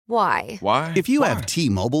Why? Why? If you have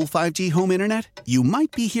T-Mobile 5G home internet, you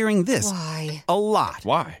might be hearing this Why? a lot.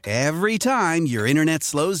 Why? Every time your internet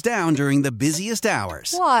slows down during the busiest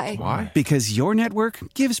hours. Why? Why? Because your network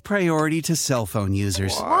gives priority to cell phone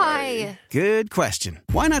users. Why? Good question.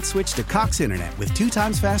 Why not switch to Cox Internet with 2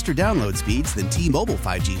 times faster download speeds than T-Mobile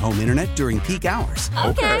 5G home internet during peak hours?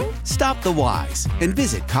 Okay. Stop the whys and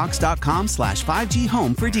visit cox.com/5G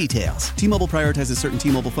home for details. T-Mobile prioritizes certain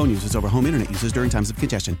T-Mobile phone users over home internet users during times of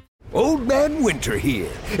congestion. Old Man Winter here.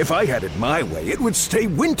 If I had it my way, it would stay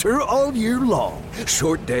winter all year long.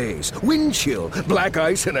 Short days, wind chill, black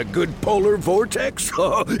ice, and a good polar vortex.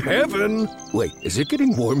 Oh, heaven! Wait, is it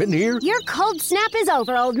getting warm in here? Your cold snap is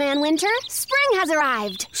over, Old Man Winter. Spring has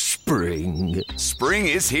arrived. Spring. Spring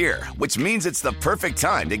is here, which means it's the perfect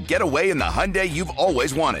time to get away in the Hyundai you've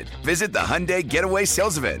always wanted. Visit the Hyundai Getaway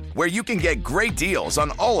Sales Event, where you can get great deals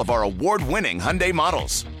on all of our award-winning Hyundai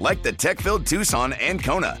models, like the tech-filled Tucson and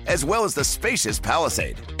Kona, as well as the spacious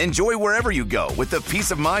Palisade. Enjoy wherever you go with the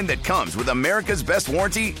peace of mind that comes with America's best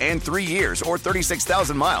warranty and 3 years or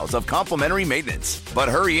 36,000 miles of complimentary maintenance. But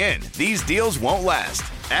hurry in, these deals won't last.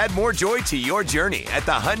 Add more joy to your journey at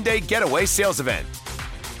the Hyundai Getaway Sales Event.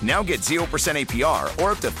 Now get 0% APR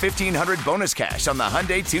or up to $1,500 bonus cash on the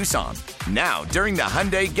Hyundai Tucson. Now, during the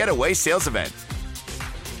Hyundai Getaway Sales Event.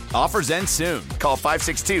 Offers end soon. Call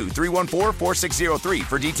 562-314-4603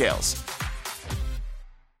 for details.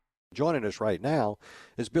 Joining us right now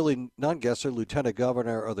is Billy Nungesser, Lieutenant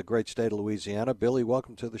Governor of the great state of Louisiana. Billy,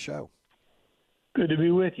 welcome to the show. Good to be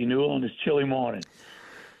with you, Newell, on this chilly morning.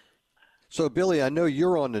 So, Billy, I know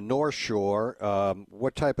you're on the North Shore.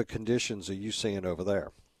 What type of conditions are you seeing over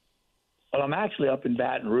there? Well, I'm actually up in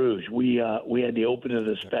Baton Rouge. We had the opening of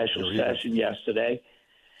the special session yesterday,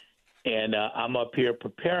 and I'm up here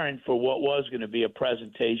preparing for what was going to be a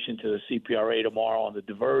presentation to the CPRA tomorrow on the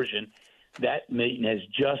diversion. That meeting has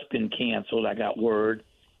just been canceled, I got word,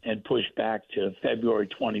 and pushed back to February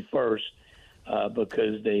 21st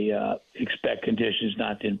because they expect conditions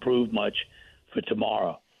not to improve much for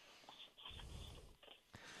tomorrow.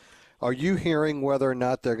 Are you hearing whether or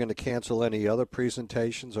not they're going to cancel any other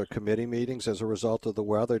presentations or committee meetings as a result of the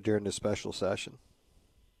weather during the special session?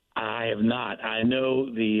 I have not. I know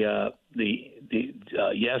the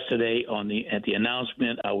yesterday at the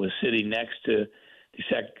announcement, I was sitting next to the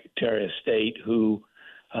Secretary of State who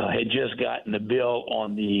had just gotten the bill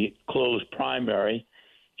on the closed primary,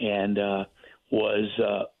 and it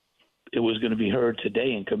was going to be heard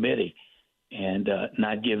today in committee, and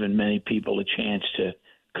not giving many people a chance to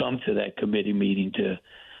come to that committee meeting to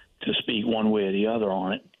speak one way or the other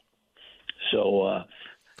on it. So,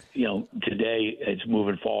 today it's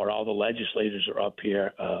moving forward. All the legislators are up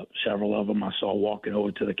here. Several of them I saw walking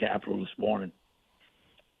over to the Capitol this morning.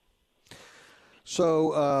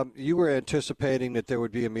 So you were anticipating that there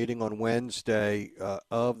would be a meeting on Wednesday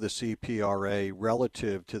of the CPRA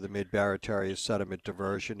relative to the Mid-Barataria Sediment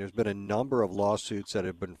Diversion. There's been a number of lawsuits that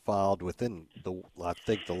have been filed within, the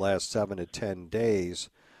last 7 to 10 days.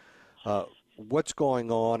 What's going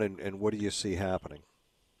on, and what do you see happening?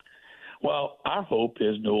 Well, our hope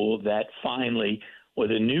is, Noel, that finally, with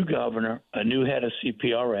a new governor, a new head of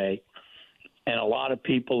CPRA, and a lot of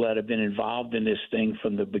people that have been involved in this thing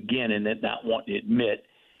from the beginning that not want to admit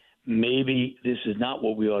maybe this is not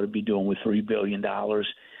what we ought to be doing with $3 billion,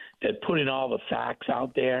 that putting all the facts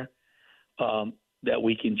out there, that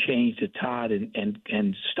we can change the tide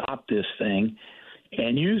and stop this thing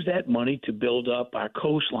and use that money to build up our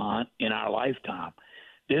coastline in our lifetime.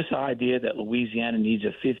 This idea that Louisiana needs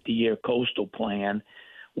a 50-year coastal plan,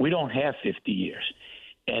 we don't have 50 years.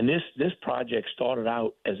 And this project started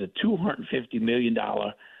out as a $250 million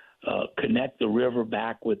connect the river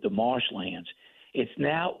back with the marshlands. It's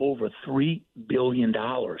now over $3 billion.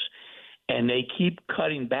 And they keep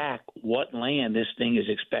cutting back what land this thing is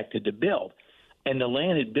expected to build. And the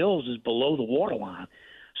land it builds is below the waterline.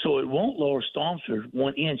 So it won't lower storm surge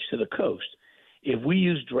 1 inch to the coast. If we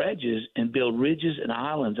use dredges and build ridges and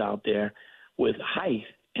islands out there with height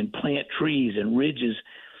and plant trees and ridges,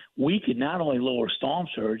 we could not only lower storm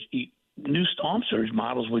surge, new storm surge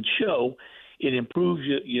models would show it improves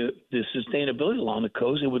the sustainability along the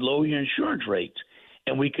coast. It would lower your insurance rates.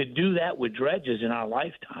 And we could do that with dredges in our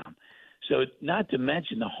lifetime. So not to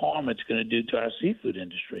mention the harm it's going to do to our seafood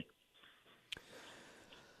industry.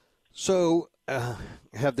 So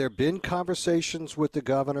have there been conversations with the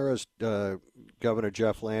governor, as Governor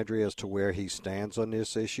Jeff Landry, as to where he stands on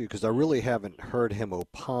this issue? Because I really haven't heard him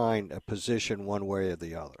opine a position one way or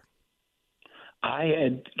the other. I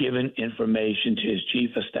had given information to his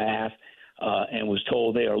chief of staff and was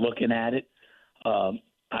told they are looking at it.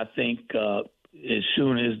 I think as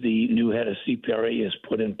soon as the new head of CPRA is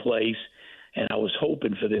put in place, and I was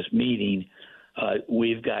hoping for this meeting,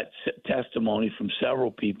 we've got testimony from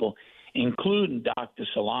several people, including Dr.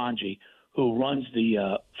 Solangi, who runs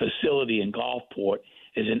the facility in Gulfport,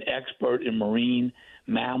 is an expert in marine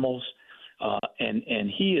mammals, and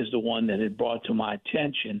he is the one that had brought to my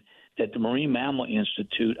attention that the Marine Mammal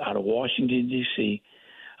Institute out of Washington, D.C.,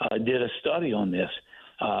 did a study on this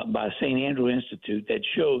by St. Andrew Institute that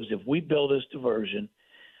shows if we build this diversion,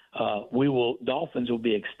 dolphins will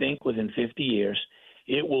be extinct within 50 years.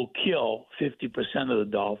 It will kill 50% of the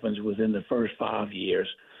dolphins within the first 5 years.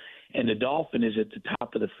 And the dolphin is at the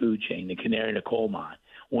top of the food chain, the canary in the coal mine.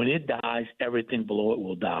 When it dies, everything below it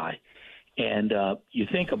will die. And you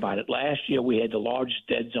think about it, last year we had the largest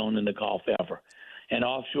dead zone in the Gulf ever. And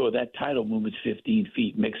offshore, that tidal movement's 15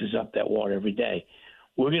 feet, mixes up that water every day.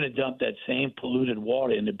 We're going to dump that same polluted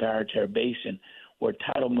water in the Barataria Basin where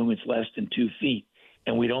tidal movement's less than 2 feet,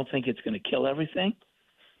 and we don't think it's going to kill everything?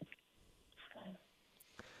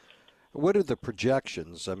 What are the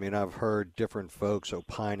projections? I mean, I've heard different folks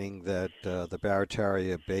opining that the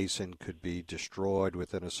Barataria Basin could be destroyed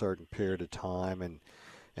within a certain period of time,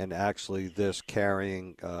 and actually this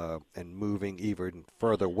carrying and moving even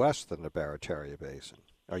further west than the Barataria Basin.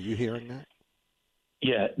 Are you hearing that?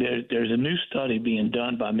 Yeah, there's a new study being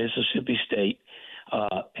done by Mississippi State,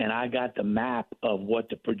 and I got the map of what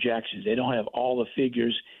the projections. They don't have all the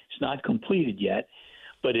figures. It's not completed yet,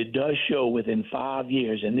 but it does show within 5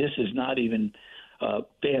 years, and this is not even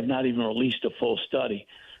they have not even released a full study,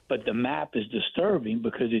 but the map is disturbing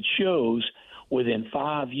because it shows within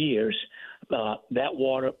 5 years that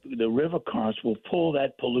water, the river currents will pull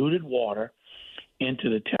that polluted water into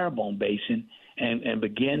the Terrebonne Basin and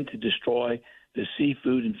begin to destroy the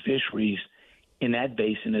seafood and fisheries in that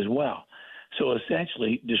basin as well. So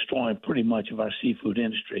essentially destroying pretty much of our seafood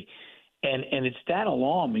industry. And it's that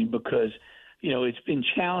alarming because, you know, it's been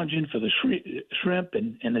challenging for the shrimp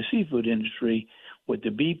and the seafood industry with the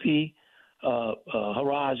BP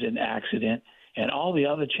Horizon accident and all the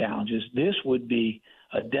other challenges. This would be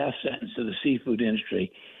a death sentence to the seafood industry.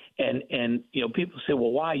 And you know, people say,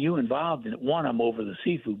 well, why are you involved in it? One, I'm over the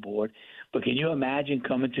seafood board, but can you imagine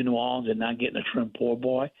coming to New Orleans and not getting a shrimp poor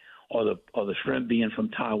boy or the shrimp being from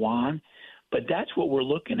Taiwan? But that's what we're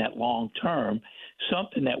looking at long term.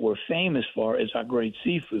 Something that we're famous for is our great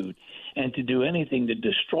seafood, and to do anything to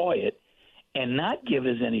destroy it and not give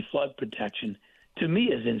us any flood protection, to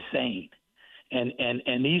me, is insane.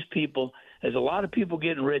 And these people, there's a lot of people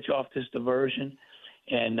getting rich off this diversion.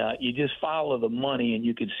 And you just follow the money, and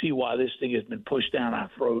you can see why this thing has been pushed down our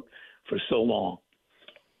throat for so long.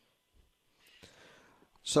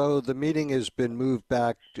 So the meeting has been moved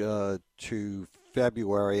back to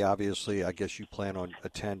February. Obviously, I guess you plan on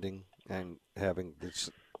attending and having the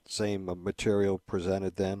same material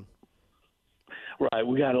presented then? Right.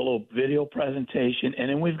 We got a little video presentation, and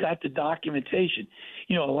then we've got the documentation.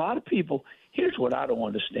 You know, a lot of people, here's what I don't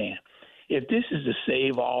understand. If this is the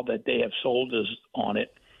save all that they have sold us on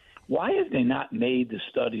it, why have they not made the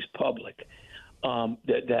studies public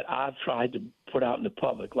that I've tried to put out in the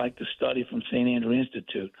public, like the study from St. Andrew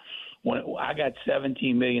Institute? When I got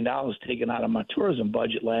 $17 million taken out of my tourism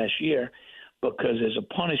budget last year because there's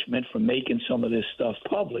a punishment for making some of this stuff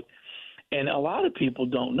public. And a lot of people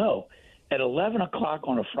don't know. At 11 o'clock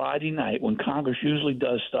on a Friday night, when Congress usually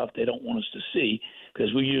does stuff they don't want us to see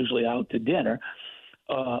because we're usually out to dinner,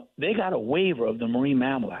 they got a waiver of the Marine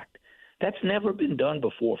Mammal Act. That's never been done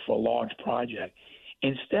before for a large project.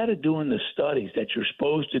 Instead of doing the studies that you're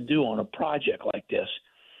supposed to do on a project like this,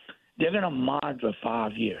 they're going to monitor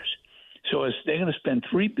 5 years. So they're going to spend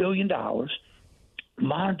 $3 billion,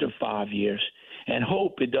 monitor 5 years, and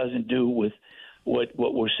hope it doesn't do with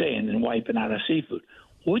what we're saying and wiping out our seafood.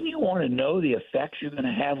 Wouldn't you want to know the effects you're going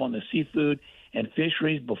to have on the seafood and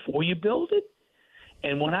fisheries before you build it?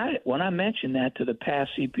 And when I mentioned that to the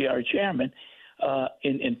past CPRA chairman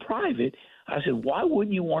in private, I said, why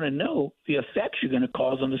wouldn't you want to know the effects you're going to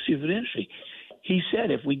cause on the seafood industry? He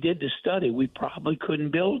said if we did the study, we probably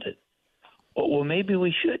couldn't build it. Well, maybe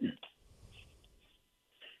we shouldn't.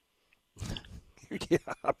 Yeah,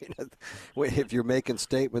 I mean, if you're making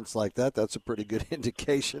statements like that, that's a pretty good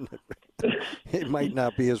indication that it might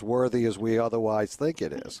not be as worthy as we otherwise think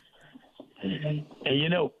it is. And you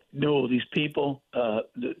know, these people,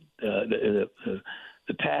 the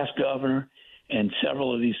past governor and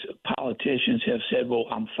several of these politicians have said, well,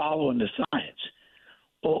 I'm following the science.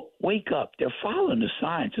 Well, wake up. They're following the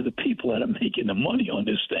science of the people that are making the money on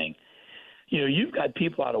this thing. You know, you've got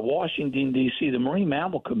people out of Washington, D.C. The Marine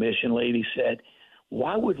Mammal Commission lady said,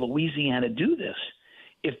 why would Louisiana do this?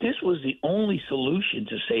 If this was the only solution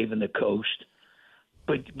to saving the coast,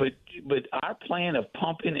 But our plan of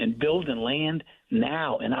pumping and building land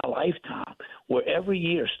now in our lifetime, where every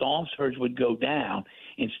year storm surge would go down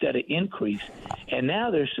instead of increase, and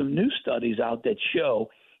now there's some new studies out that show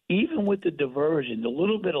even with the diversion, the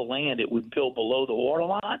little bit of land it would build below the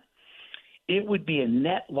waterline, it would be a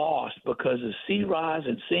net loss because of sea rise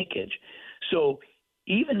and sinkage. So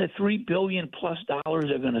even the $3 billion plus they're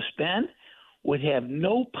going to spend would have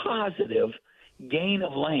no positive gain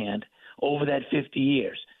of land over that 50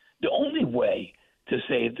 years. The only way to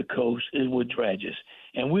save the coast is with dredges.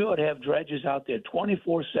 And we ought to have dredges out there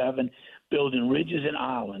 24/7 building ridges and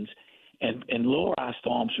islands and lower our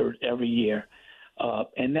storm surge every year.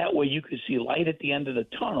 And that way you could see light at the end of the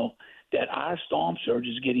tunnel that our storm surge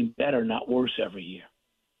is getting better, not worse every year.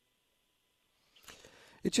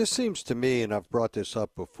 It just seems to me, and I've brought this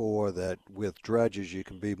up before, that with dredges you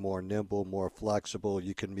can be more nimble, more flexible,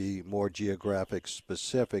 you can be more geographic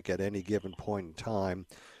specific at any given point in time.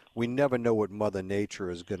 We never know what Mother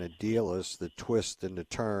Nature is going to deal us, the twists and the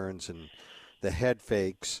turns and the head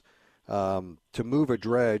fakes. To move a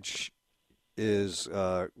dredge is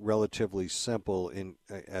relatively simple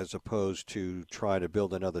as opposed to try to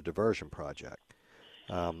build another diversion project.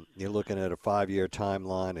 You're looking at a 5-year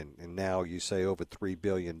timeline, and now you say over $3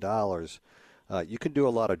 billion. You can do a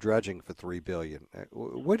lot of dredging for $3 billion.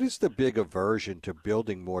 What is the big aversion to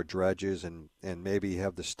building more dredges and maybe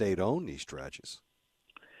have the state own these dredges?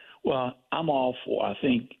 Well, I'm all for, I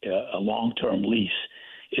think a long-term lease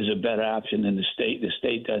is a better option than the state. The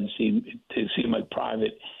state doesn't seem like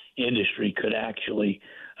private industry could actually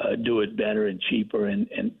do it better and cheaper, and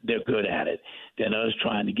they're good at it, than us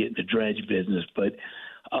trying to get in the dredge business. But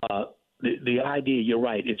the idea, you're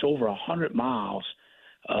right, it's over 100 miles.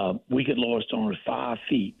 We could lower storms 5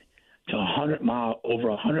 feet to over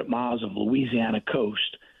 100 miles of Louisiana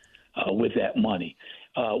coast with that money.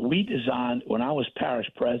 We designed, when I was parish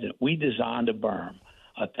president, we designed a berm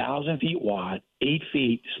 1,000 feet wide, 8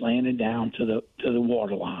 feet slanted down to the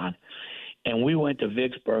water line. And we went to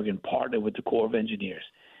Vicksburg and partnered with the Corps of Engineers.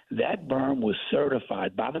 That berm was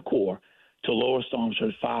certified by the Corps to lower storm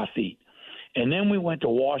surge 5 feet. And then we went to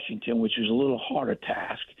Washington, which was a little harder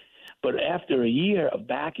task. But after a year of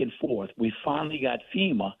back and forth, we finally got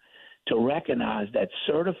FEMA to recognize that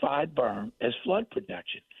certified berm as flood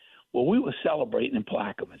protection. Well, we were celebrating in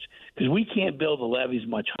Plaquemines because we can't build the levees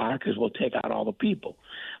much higher because we'll take out all the people.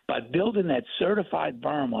 By building that certified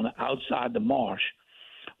berm on the outside the marsh,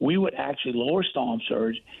 we would actually lower storm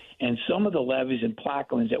surge, and some of the levees in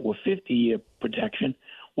Plaquemines that were 50-year protection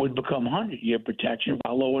would become 100-year protection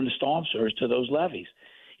by lowering the storm surge to those levees.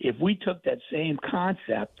 If we took that same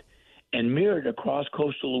concept and mirrored across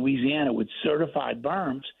coastal Louisiana with certified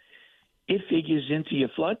berms, it figures into your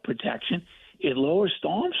flood protection. It lowers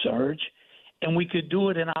storm surge, and we could do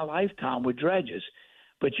it in our lifetime with dredges.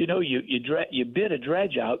 But, you bid a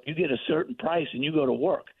dredge out, you get a certain price, and you go to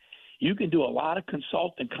work. You can do a lot of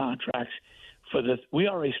consulting contracts we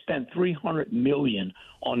already spent $300 million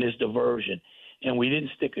on this diversion, and we didn't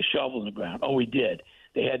stick a shovel in the ground. Oh, we did.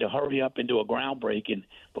 They had to hurry up and do a groundbreaking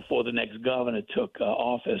before the next governor took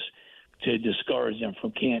office to discourage them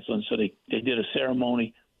from canceling. So they did a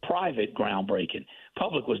ceremony, private groundbreaking.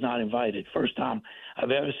 Public was not invited. First time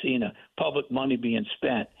I've ever seen a public money being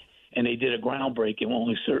spent, and they did a groundbreaking.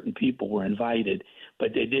 Only certain people were invited,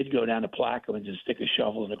 but they did go down to Plaquemines and stick a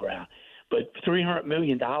shovel in the ground. But $300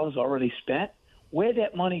 million already spent, where'd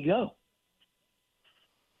that money go?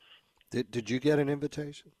 Did you get an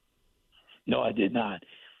invitation? No, I did not.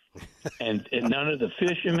 And none of the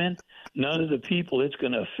fishermen, none of the people it's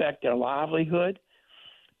going to affect their livelihood.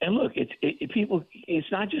 And look,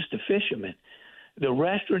 it's not just the fishermen. The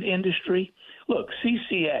restaurant industry, look,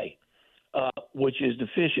 CCA, which is the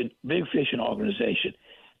big fishing organization,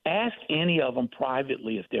 ask any of them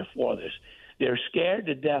privately if they're for this. They're scared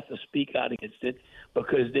to death to speak out against it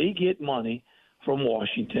because they get money from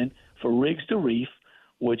Washington for Rigs to Reef,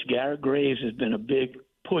 which Garrett Graves has been a big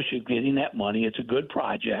push of getting that money. It's a good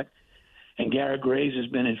project, and Garrett Graves has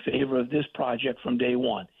been in favor of this project from day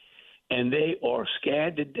one. And they are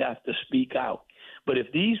scared to death to speak out. But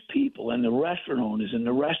if these people and the restaurant owners and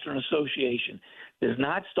the restaurant association does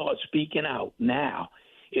not start speaking out now,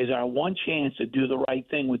 is our one chance to do the right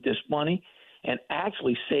thing with this money and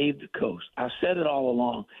actually save the coast. I've said it all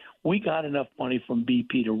along. We got enough money from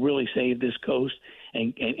BP to really save this coast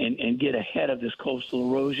and get ahead of this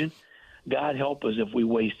coastal erosion. God help us if we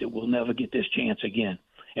waste it. We'll never get this chance again.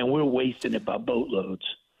 And we're wasting it by boatloads.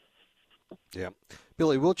 Yeah.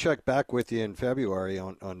 Billy, we'll check back with you in February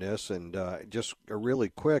on this, and just a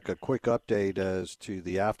quick update as to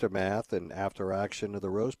the aftermath and after action of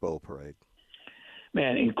the Rose Bowl parade.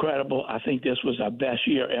 Man, incredible. I think this was our best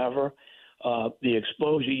year ever. The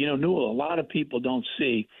exposure, Newell, a lot of people don't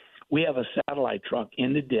see. We have a satellite truck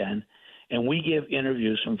in the den, and we give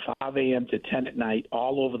interviews from 5 a.m. to 10 at night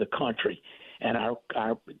all over the country. And our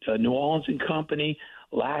New Orleans and Company,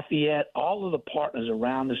 Lafayette, all of the partners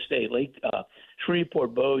around the state, Lake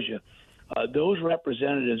Shreveport, Bossier, those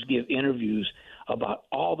representatives give interviews about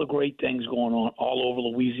all the great things going on all over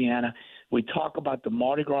Louisiana. We talk about the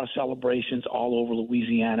Mardi Gras celebrations all over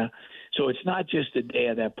Louisiana. So it's not just the day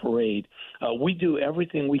of that parade. We do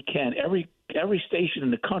everything we can. Every station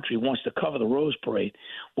in the country wants to cover the Rose Parade.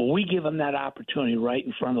 Well, we give them that opportunity right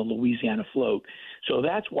in front of the Louisiana float. So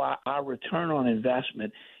that's why our return on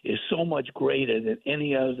investment is so much greater than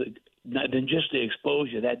any other, than just the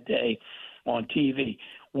exposure that day on TV.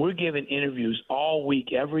 We're giving interviews all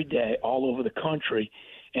week, every day, all over the country,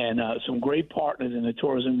 and some great partners in the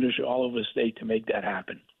tourism industry all over the state to make that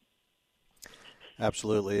happen.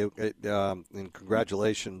 Absolutely, and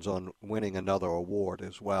congratulations on winning another award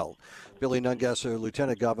as well. Billy Nungesser,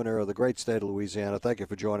 Lieutenant Governor of the great state of Louisiana, thank you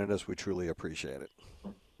for joining us. We truly appreciate it.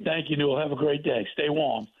 Thank you, Newell. Have a great day. Stay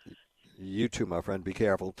warm. You too, my friend. Be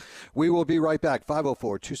careful. We will be right back.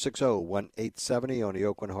 504-260-1870 on the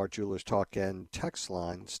Oakland Heart Jewelers Talk and Text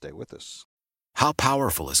line. Stay with us. How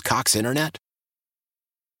powerful is Cox Internet?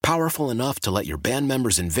 Powerful enough to let your band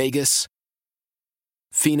members in Vegas,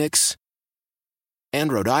 Phoenix,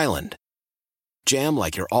 and Rhode Island jam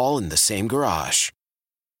like you're all in the same garage.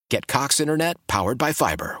 Get Cox Internet powered by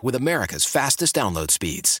fiber with America's fastest download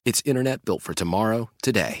speeds. It's internet built for tomorrow,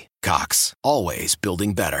 today. Cox, always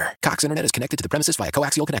building better. Cox Internet is connected to the premises via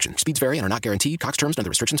coaxial connection. Speeds vary and are not guaranteed. Cox terms and other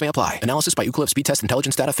restrictions may apply. Analysis by Ookla Speed Test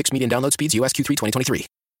Intelligence Data. Fixed median download speeds. US Q3 2023.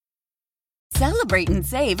 Celebrate and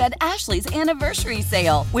save at Ashley's Anniversary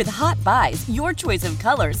Sale. With Hot Buys, your choice of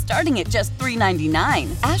colors starting at just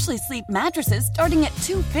 $3.99. Ashley Sleep mattresses starting at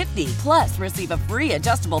 $2.50. Plus, receive a free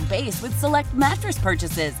adjustable base with select mattress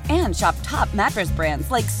purchases. And shop top mattress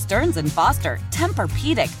brands like Stearns & Foster,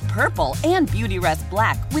 Tempur-Pedic, Purple, and Beautyrest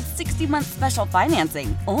Black with 60-month special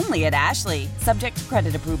financing. Only at Ashley. Subject to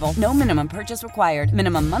credit approval. No minimum purchase required.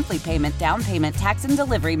 Minimum monthly payment, down payment, tax, and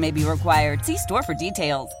delivery may be required. See store for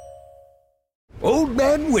details. Old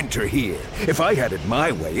Man Winter here. If I had it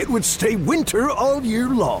my way, it would stay winter all year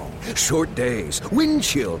long. Short days, wind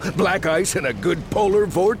chill, black ice, and a good polar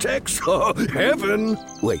vortex. Oh, heaven!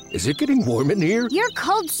 Wait, is it getting warm in here? Your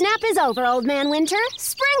cold snap is over, Old Man Winter.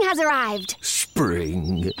 Spring has arrived.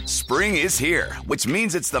 Spring. Spring is here, which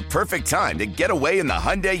means it's the perfect time to get away in the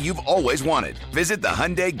Hyundai you've always wanted. Visit the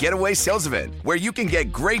Hyundai Getaway Sales Event, where you can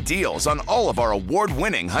get great deals on all of our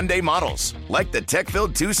award-winning Hyundai models, like the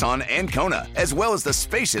tech-filled Tucson and Kona, as well as the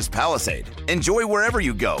spacious Palisade. Enjoy wherever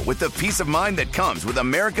you go with the peace of mind that comes with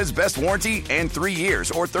America's best warranty and 3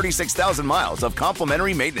 years or 36,000 miles of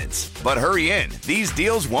complimentary maintenance. But hurry in, these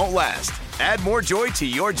deals won't last. Add more joy to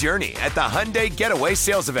your journey at the Hyundai Getaway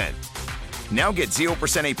Sales Event. Now get 0%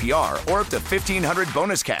 APR or up to $1,500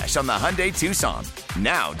 bonus cash on the Hyundai Tucson.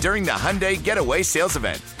 Now, during the Hyundai Getaway Sales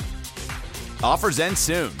Event. Offers end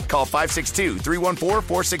soon. Call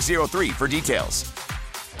 562-314-4603 for details.